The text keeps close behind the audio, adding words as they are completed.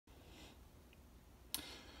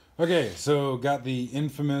Okay, so got the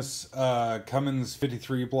infamous Cummins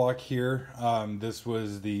 53 block here. This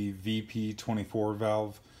was the VP24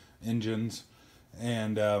 valve engines,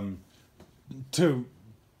 and to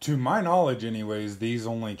to my knowledge, anyways, these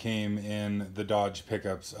only came in the Dodge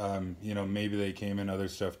pickups. Maybe they came in other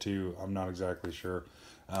stuff too. I'm not exactly sure.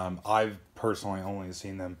 I've personally only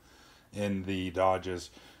seen them in the Dodges.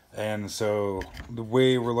 And so the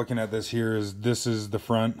way we're looking at this here is this is the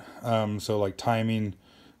front. So like timing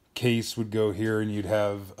case would go here, and you'd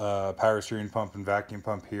have power steering pump and vacuum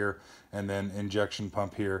pump here, and then injection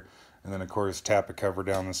pump here, and then of course tappet cover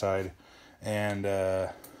down the side. And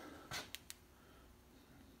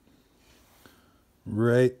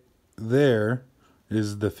right there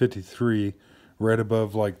is the 53 right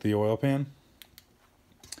above like the oil pan.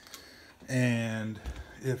 And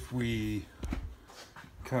if we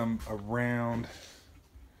come around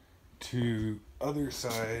to other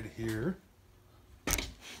side here,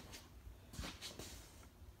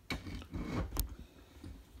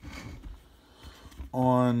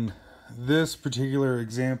 on this particular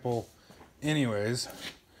example anyways,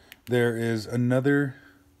 there is another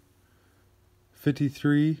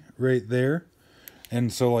 53 right there.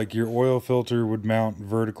 And so like your oil filter would mount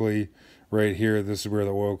vertically right here. This is where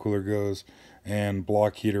the oil cooler goes, and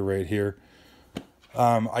block heater right here.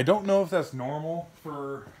 I don't know if that's normal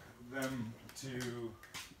for them to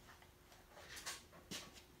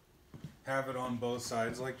have it on both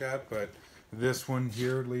sides like that, but this one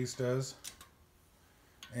here at least does.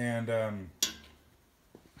 And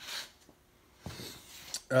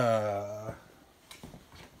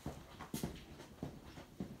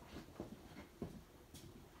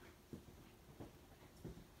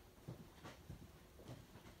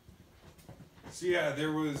so yeah,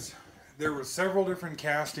 there was several different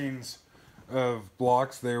castings of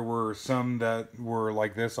blocks. There were some that were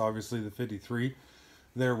like this, obviously the 53.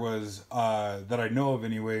 There was that I know of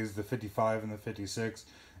anyways, the 55 and the 56,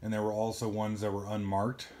 and there were also ones that were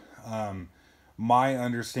unmarked. My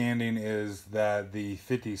understanding is that the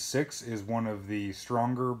 56 is one of the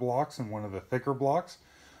stronger blocks and one of the thicker blocks.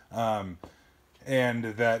 And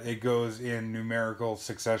that it goes in numerical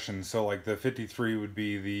succession. So like the 53 would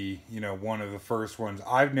be the, one of the first ones.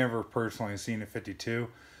 I've never personally seen a 52.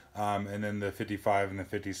 And then the 55 and the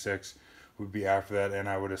 56 would be after that. And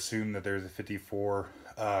I would assume that there's a 54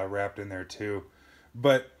 wrapped in there too.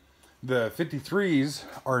 But the 53s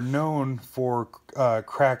are known for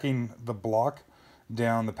cracking the block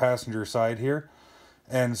down the passenger side here.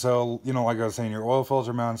 And so, like I was saying, your oil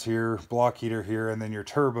filter mounts here, block heater here, and then your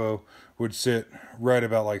turbo would sit right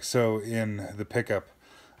about like so in the pickup.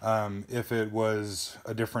 If it was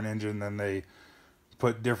a different engine, then they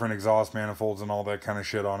put different exhaust manifolds and all that kind of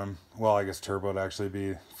shit on them. Well, I guess turbo would actually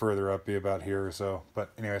be further up, be about here or so.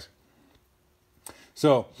 But anyways.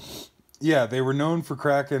 So, yeah, they were known for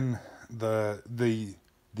cracking the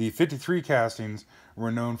 53 castings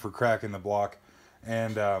were known for cracking the block.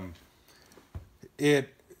 And it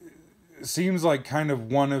seems like kind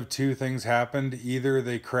of one of two things happened. Either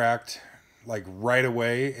they cracked like right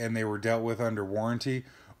away and they were dealt with under warranty,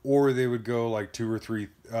 or they would go like 2 or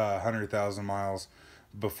 300,000 miles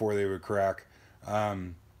before they would crack.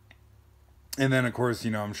 And then of course,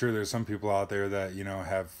 I'm sure there's some people out there that,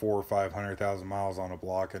 have 400,000 or 500,000 miles on a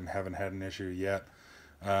block and haven't had an issue yet.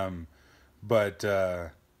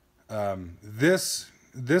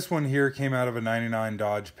 This one here came out of a 99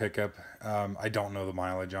 Dodge pickup. I don't know the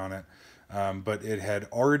mileage on it, but it had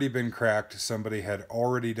already been cracked. Somebody had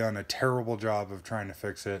already done a terrible job of trying to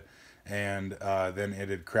fix it, and then it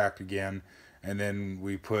had cracked again. And then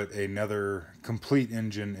we put another complete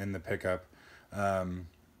engine in the pickup.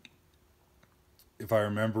 If I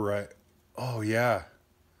remember right. Oh, yeah.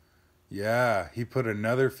 Yeah, he put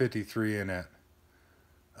another 53 in it.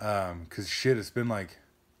 Because shit, it's been like,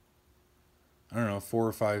 I don't know, 4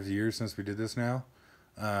 or 5 years since we did this now.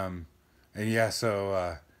 And yeah,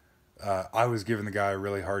 so I was giving the guy a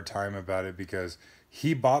really hard time about it because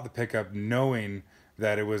he bought the pickup knowing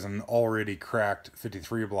that it was an already cracked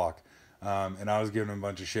 53 block. And I was giving him a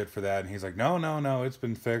bunch of shit for that. And he's like, no, it's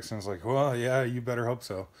been fixed. And I was like, well, yeah, you better hope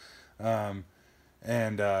so. And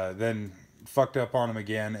then fucked up on him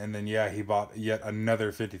again. And then, yeah, he bought yet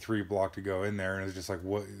another 53 block to go in there. And it was just like,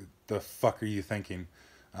 what the fuck are you thinking?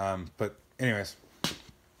 But anyways,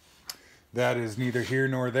 that is neither here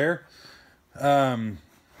nor there.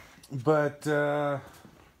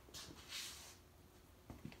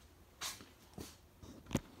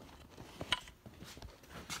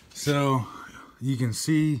 So you can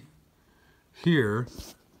see here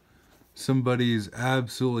somebody's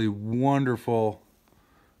absolutely wonderful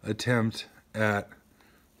attempt at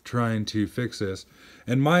trying to fix this.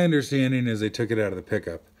 And my understanding is they took it out of the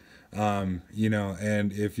pickup. You know,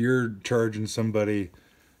 and if you're charging somebody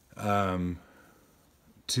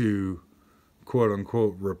to quote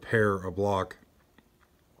unquote repair a block,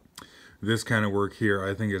 this kind of work here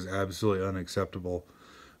I think is absolutely unacceptable,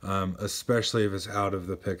 especially if it's out of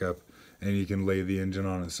the pickup and you can lay the engine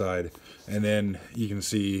on its side. And then you can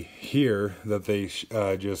see here that they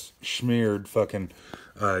just smeared fucking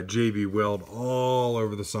JB Weld all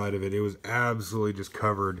over the side of it. It was absolutely just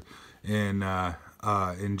covered in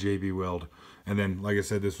JB Weld. And then, like I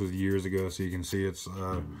said, this was years ago, so you can see it's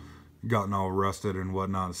gotten all rusted and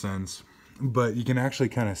whatnot since. But you can actually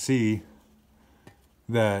kind of see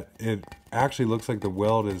that it actually looks like the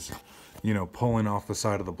weld is, you know, pulling off the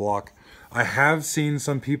side of the block. I have seen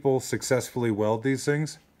some people successfully weld these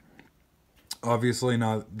things. Obviously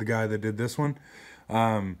not the guy that did this one.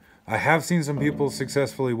 I have seen some people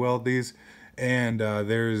successfully weld these, and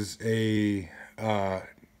there's a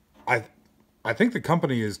I think the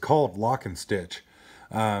company is called Lock and Stitch,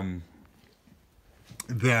 that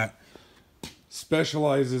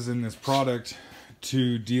specializes in this product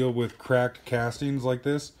to deal with cracked castings like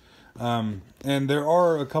this. And there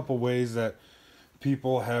are a couple ways that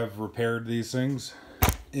people have repaired these things.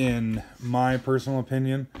 In my personal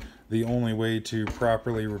opinion, the only way to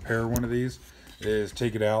properly repair one of these is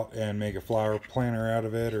take it out and make a flower planter out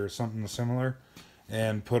of it or something similar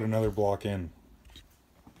and put another block in.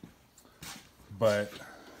 But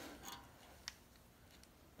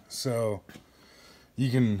so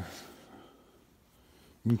you can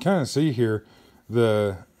kind of see here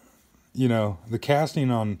the, you know, the casting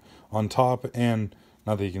on top, and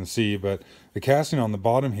not that you can see, but the casting on the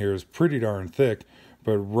bottom here is pretty darn thick.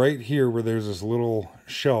 But right here where there's this little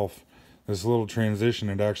shelf, this little transition,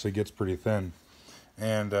 it actually gets pretty thin.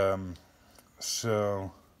 And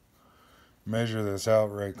so measure this out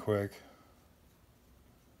right quick.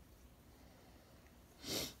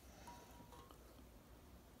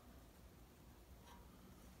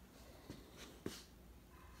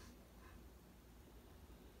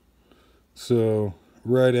 So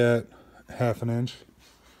right at 1/2 inch,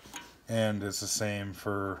 and it's the same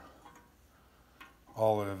for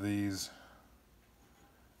all of these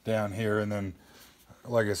down here. And then,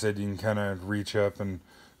 like I said, you can kind of reach up and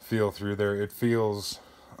feel through there. It feels,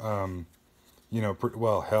 you know,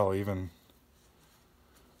 well, hell, even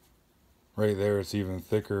right there, it's even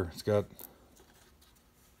thicker. It's got,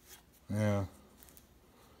 yeah,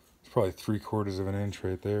 it's probably 3/4 of an inch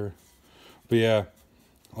right there. But yeah,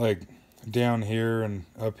 like down here and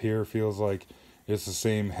up here feels like it's the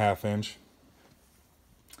same 1/2 inch.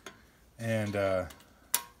 And this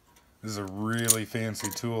is a really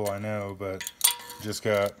fancy tool, I know, but just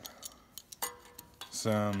got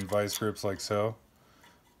some vice grips like so.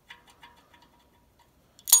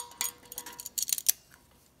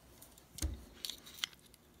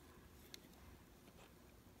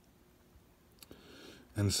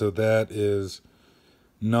 And so that is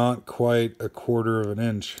not quite 1/4 of an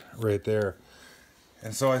inch right there.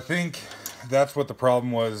 And so I think that's what the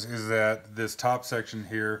problem was, is that this top section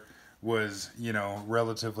here was, you know,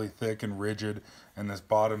 relatively thick and rigid, and this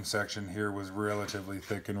bottom section here was relatively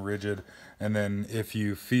thick and rigid. And then if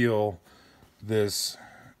you feel this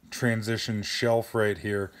transition shelf right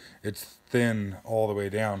here, it's thin all the way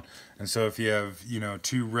down. And so if you have, you know,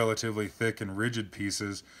 two relatively thick and rigid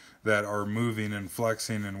pieces that are moving and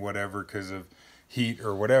flexing and whatever because of heat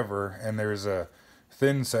or whatever, and there's a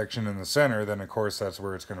thin section in the center, then of course that's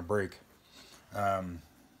where it's going to break.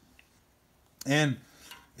 And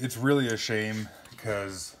it's really a shame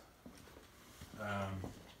because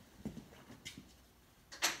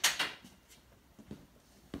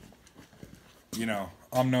you know,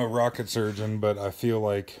 I'm no rocket surgeon, but I feel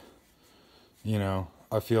like, you know,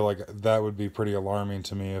 that would be pretty alarming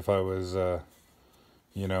to me if I was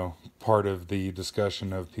you know, part of the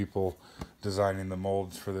discussion of people designing the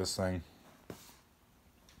molds for this thing.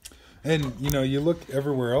 And, you know, you look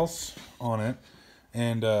everywhere else on it,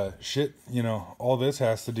 and shit, you know, all this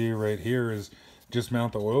has to do right here is just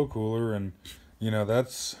mount the oil cooler, and, you know,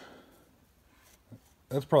 that's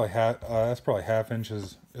probably 1/2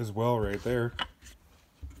 inches as well right there.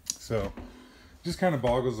 So, just kind of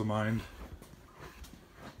boggles the mind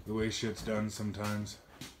the way shit's done sometimes.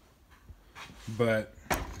 But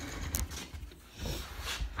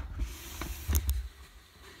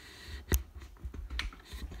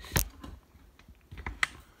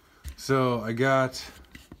so I got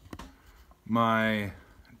my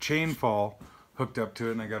chain fall hooked up to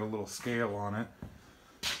it, and I got a little scale on it.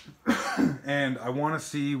 And I want to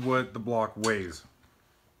see what the block weighs.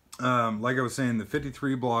 Like I was saying, the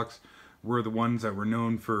 53 blocks were the ones that were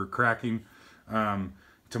known for cracking.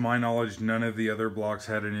 To my knowledge, none of the other blocks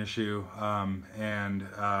had an issue,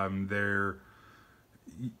 they're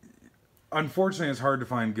unfortunately, it's hard to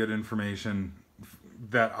find good information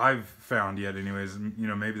that I've found yet. Anyways, you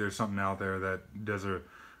know, maybe there's something out there that does a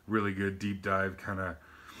really good deep dive kind of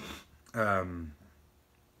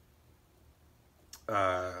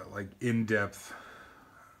like in-depth,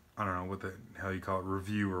 I don't know what the hell you call it,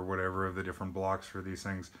 review or whatever of the different blocks for these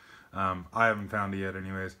things. I haven't found it yet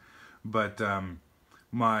anyways, but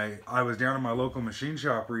I was down at my local machine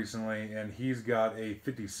shop recently, and he's got a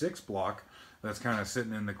 56 block that's kind of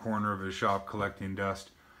sitting in the corner of his shop collecting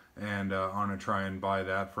dust, and I'm gonna try and buy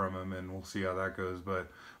that from him, and we'll see how that goes.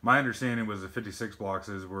 But my understanding was the 56 blocks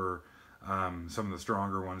were some of the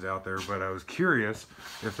stronger ones out there, but I was curious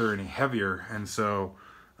if they're any heavier, and so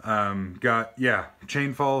got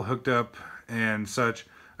chain fall hooked up and such.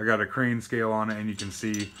 I got a crane scale on it, and you can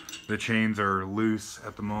see the chains are loose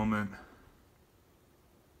at the moment,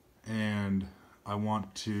 and I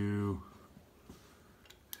want to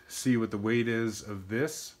see what the weight is of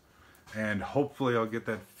this, and hopefully I'll get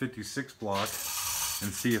that 56 block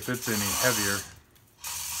and see if it's any heavier.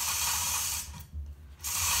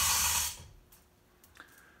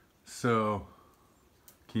 So,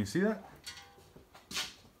 can you see that?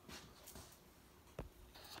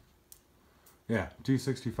 Yeah,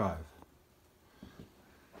 265.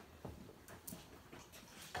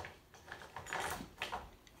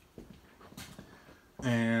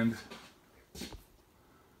 And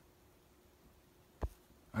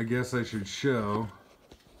I guess I should show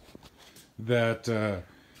that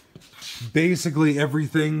basically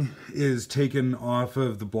everything is taken off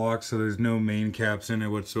of the block, so there's no main caps in it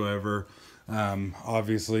whatsoever.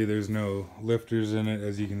 Obviously there's no lifters in it,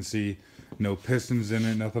 as you can see, no pistons in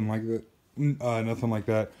it, nothing like that. Nothing like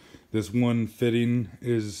that. This one fitting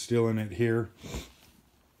is still in it here.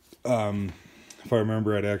 If I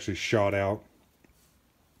remember, I'd actually shot out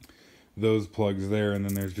those plugs there, and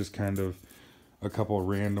then there's just kind of a couple of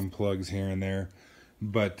random plugs here and there.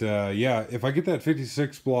 But yeah, if I get that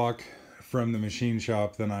 56 block from the machine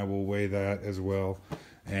shop, then I will weigh that as well,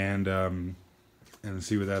 and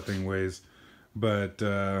see what that thing weighs. But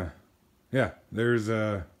yeah, there's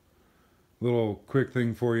a little quick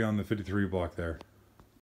thing for you on the 53 block there.